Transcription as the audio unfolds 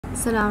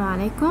Assalamu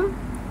alaikum.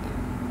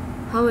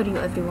 How are you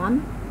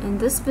everyone? In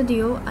this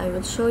video I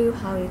will show you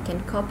how you can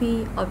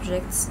copy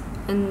objects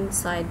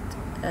inside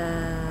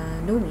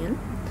Lumion.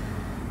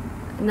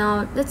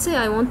 Now let's say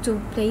I want to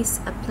place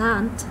a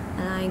plant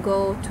and I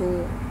go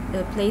to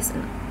place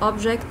an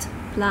object,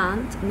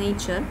 plant,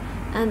 nature,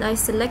 and I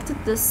selected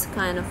this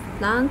kind of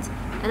plant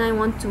and I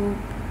want to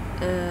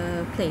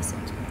place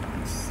it.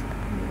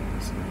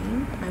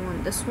 I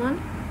want this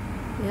one,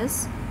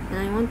 yes, and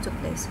I want to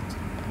place it.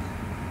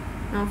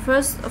 Now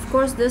first, of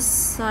course, this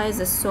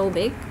size is so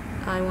big,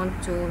 I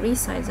want to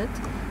resize it.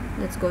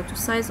 Let's go to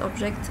size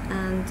object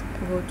and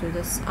go to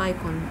this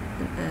icon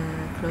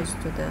close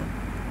to the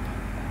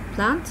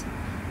plant.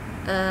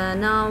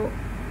 Now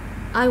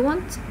I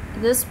want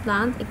this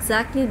plant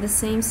exactly the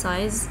same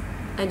size.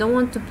 I don't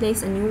want to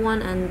place a new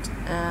one and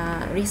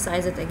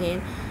resize it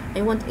again.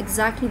 I want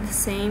exactly the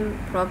same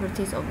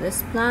properties of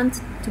this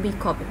plant to be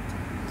copied.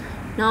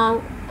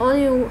 Now all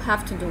you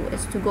have to do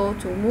is to go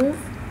to move,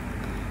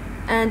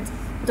 and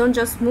don't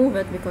just move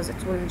it because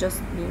it will just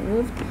be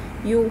moved.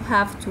 You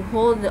have to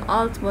hold the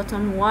Alt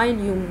button while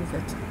you move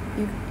it.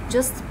 You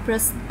just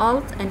press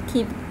Alt and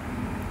keep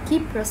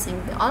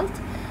pressing the Alt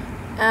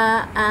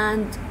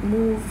and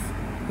move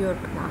your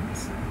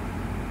plant.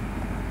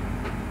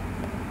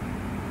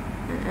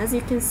 And as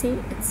you can see,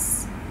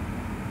 it's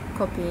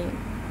copying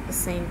the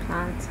same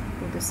plant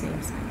with the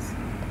same size.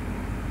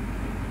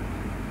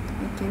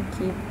 You can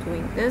keep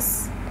doing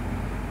this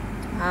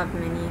to have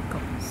many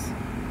copies.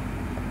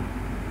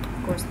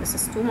 Of course, this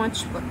is too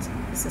much, but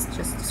this is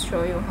just to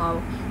show you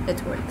how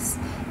it works.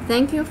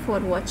 Thank you for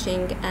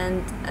watching,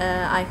 and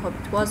I hope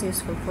it was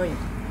useful for you.